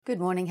Good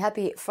morning.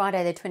 Happy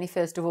Friday, the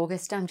 21st of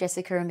August. I'm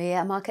Jessica Amir,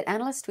 a market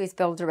analyst with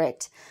Bell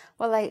Direct.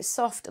 Well, a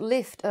soft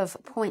lift of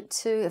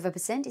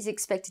 0.2% is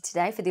expected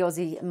today for the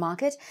Aussie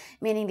market,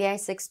 meaning the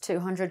ASX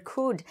 200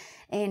 could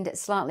end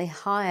slightly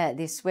higher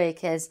this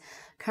week, as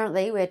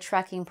currently we're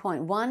tracking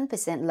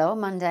 0.1% lower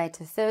Monday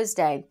to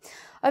Thursday.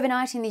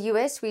 Overnight in the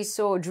US, we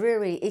saw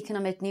dreary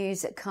economic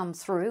news come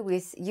through,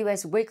 with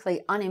US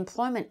weekly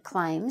unemployment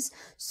claims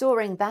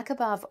soaring back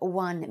above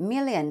 1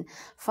 million,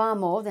 far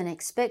more than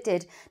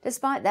expected.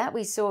 Despite that,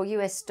 we saw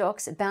US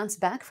stocks bounce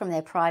back from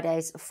their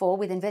Friday's fall,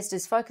 with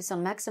investors focused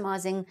on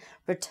maximising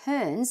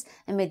returns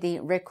amid the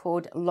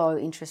record low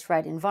interest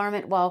rate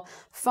environment, while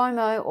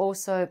FOMO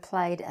also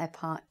played a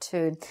part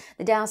too.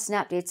 The Dow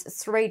snapped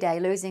its three-day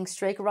losing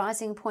streak,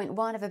 rising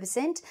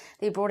 0.1%.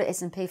 The broader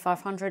S&P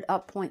 500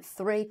 up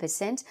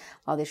 0.3%.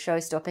 While the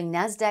show-stopping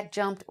Nasdaq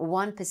jumped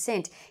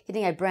 1%,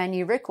 hitting a brand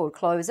new record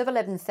close of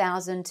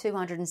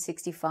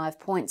 11,265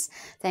 points,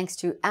 thanks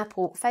to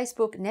Apple,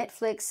 Facebook,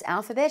 Netflix,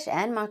 Alphabet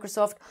and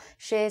Microsoft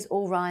shares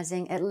all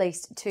rising at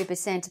least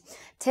 2%.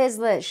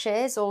 Tesla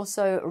shares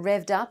also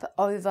revved up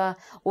over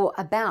or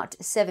about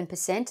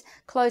 7%,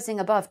 closing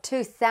above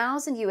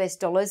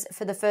 $2,000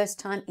 for the first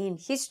time in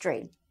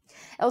history.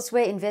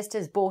 Elsewhere,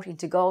 investors bought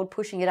into gold,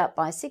 pushing it up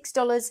by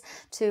 $6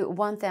 to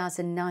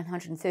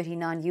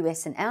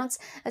 $1,939 an ounce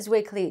as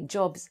weekly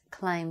jobs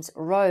claims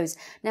rose.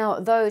 Now,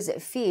 those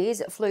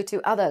fears flew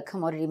to other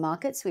commodity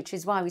markets, which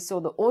is why we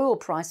saw the oil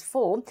price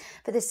fall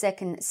for the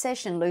second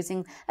session,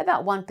 losing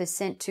about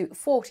 1% to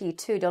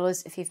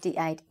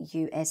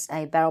 $42.58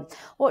 a barrel.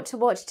 What to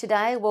watch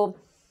today? Well,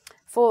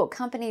 for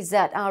companies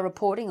that are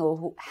reporting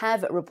or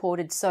have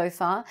reported so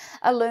far,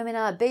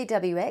 Illumina,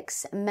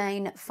 BWX,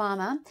 Mayne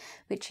Pharma,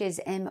 which is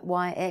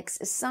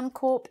MYX,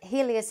 Suncorp,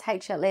 Helios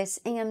HLS,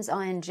 Inghams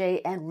ING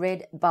and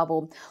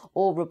Redbubble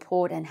all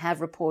report and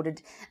have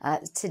reported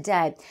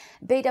today.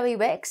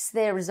 BWX,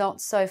 their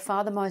results so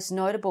far, the most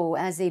notable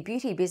as the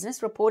beauty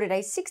business reported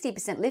a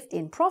 60% lift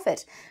in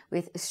profit,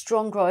 with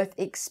strong growth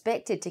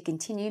expected to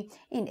continue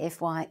in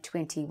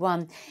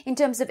FY21. In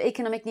terms of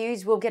economic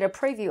news, we'll get a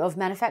preview of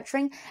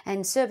manufacturing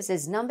and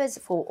services numbers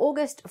for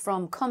August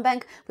from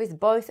CommBank, with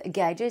both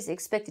gauges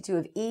expected to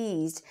have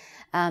eased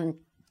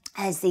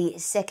as the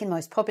second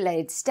most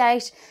populated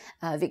state,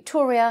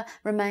 Victoria,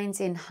 remains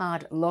in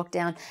hard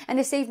lockdown. And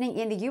this evening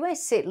in the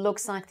US, it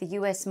looks like the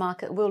US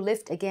market will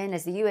lift again,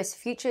 as the US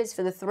futures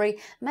for the three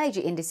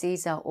major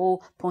indices are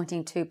all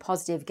pointing to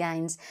positive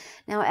gains.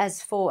 Now,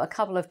 as for a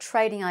couple of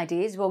trading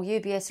ideas, well,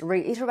 UBS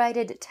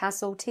reiterated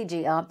Tassal,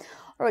 TGR,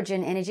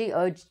 Origin Energy,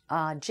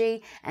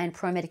 ORG, and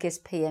Pro Medicus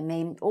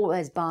PME, all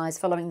as buys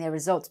following their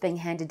results being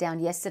handed down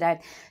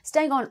yesterday.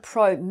 Staying on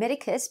Pro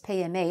Medicus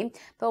PME,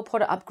 Bell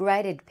Potter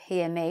upgraded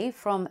PME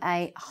from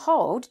a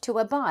hold to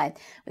a buy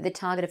with a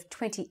target of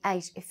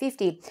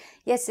 28.50.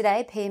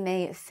 Yesterday,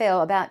 PME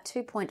fell about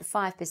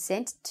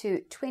 2.5%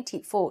 to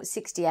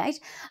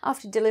 24.68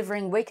 after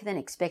delivering weaker than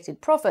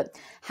expected profit.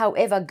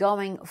 However,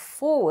 going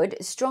forward,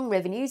 strong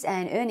revenues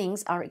and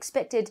earnings are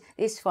expected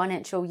this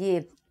financial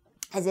year,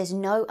 as there's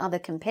no other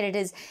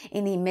competitors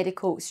in the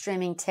medical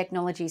streaming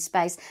technology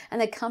space,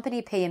 and the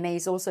company PME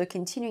is also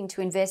continuing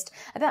to invest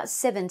about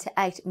 $7 to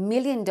 $8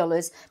 million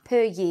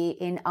per year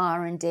in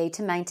R&D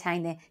to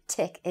maintain their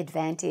tech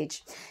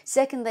advantage.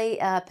 Secondly,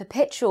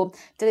 Perpetual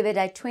delivered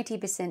a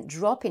 20%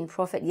 drop in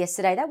profit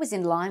yesterday. That was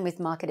in line with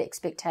market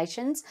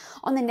expectations.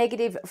 On the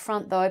negative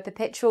front, though,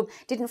 Perpetual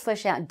didn't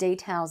flesh out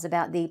details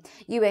about the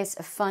US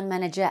fund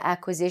manager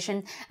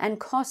acquisition, and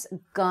cost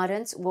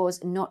guidance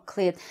was not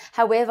clear.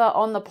 However,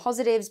 on the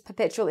positives,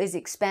 Perpetual is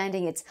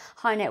expanding its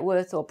high net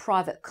worth or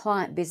private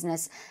client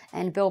business,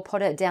 and Bell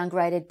Potter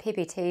downgraded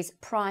PPT's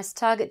price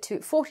target to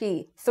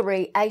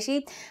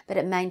 $43.80, but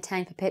it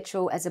maintained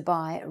Perpetual as a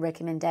buy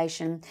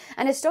recommendation.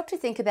 And a stock to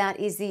think about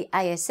is the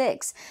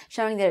ASX,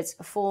 showing that it's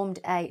formed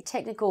a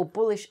technical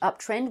bullish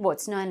uptrend,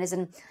 what's known as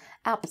an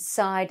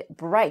upside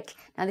break.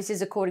 Now, this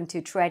is according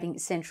to Trading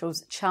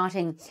Central's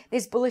charting.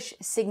 This bullish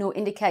signal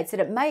indicates that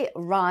it may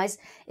rise,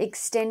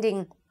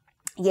 extending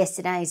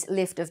yesterday's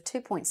lift of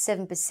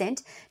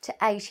 2.7% to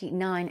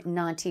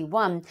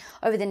 89.91.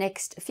 Over the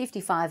next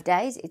 55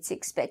 days, it's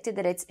expected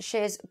that its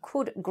shares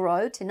could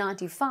grow to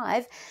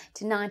 95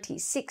 to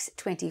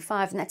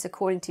 96.25, and that's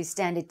according to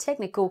standard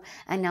technical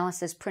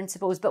analysis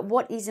principles. But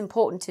what is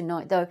important to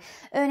note, though,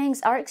 earnings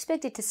are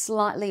expected to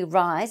slightly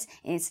rise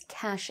in its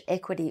cash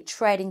equity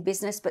trading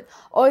business, but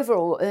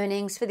overall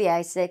earnings for the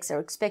ASX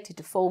are expected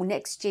to fall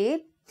next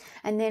year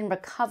and then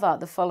recover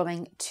the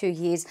following 2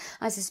 years.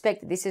 I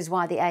suspect that this is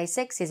why the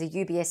ASX is a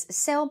UBS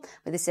sell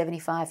with a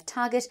 75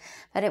 target,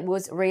 but it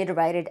was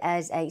reiterated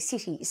as a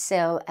Citi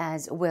sell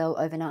as well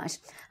overnight.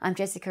 I'm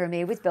Jessica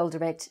Amir with Bell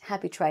Direct.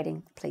 Happy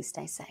trading. Please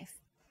stay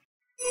safe.